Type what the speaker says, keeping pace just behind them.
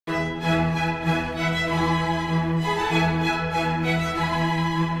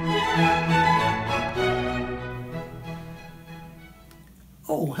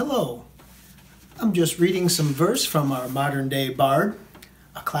just reading some verse from our modern day bard,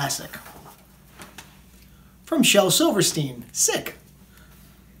 a classic. From Shel Silverstein, Sick.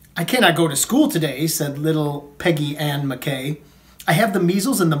 I cannot go to school today, said little Peggy Ann McKay. I have the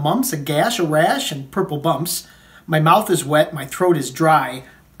measles and the mumps, a gash, a rash, and purple bumps. My mouth is wet, my throat is dry.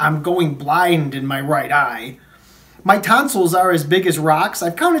 I'm going blind in my right eye. My tonsils are as big as rocks.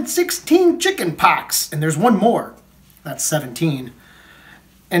 I've counted 16 chicken pox, and there's one more. That's 17.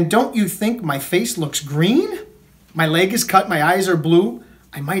 And don't you think my face looks green? My leg is cut, my eyes are blue.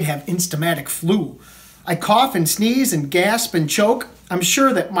 I might have instamatic flu. I cough and sneeze and gasp and choke. I'm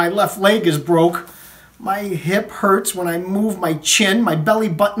sure that my left leg is broke. My hip hurts when I move my chin. My belly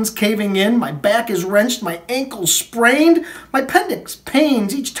button's caving in. My back is wrenched. My ankle's sprained. My appendix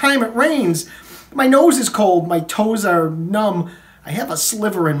pains each time it rains. My nose is cold. My toes are numb. I have a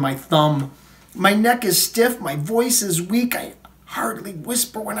sliver in my thumb. My neck is stiff. My voice is weak. I hardly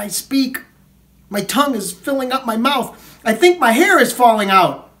whisper when I speak. My tongue is filling up my mouth. I think my hair is falling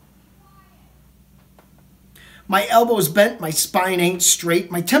out. My elbow's bent. My spine ain't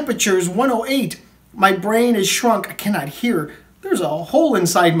straight. My temperature's 108. My brain is shrunk. I cannot hear. There's a hole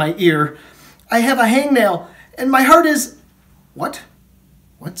inside my ear. I have a hangnail, and my heart is... What?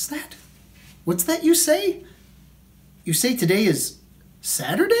 What's that? What's that you say? You say today is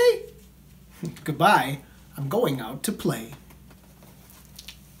Saturday? Goodbye. I'm going out to play.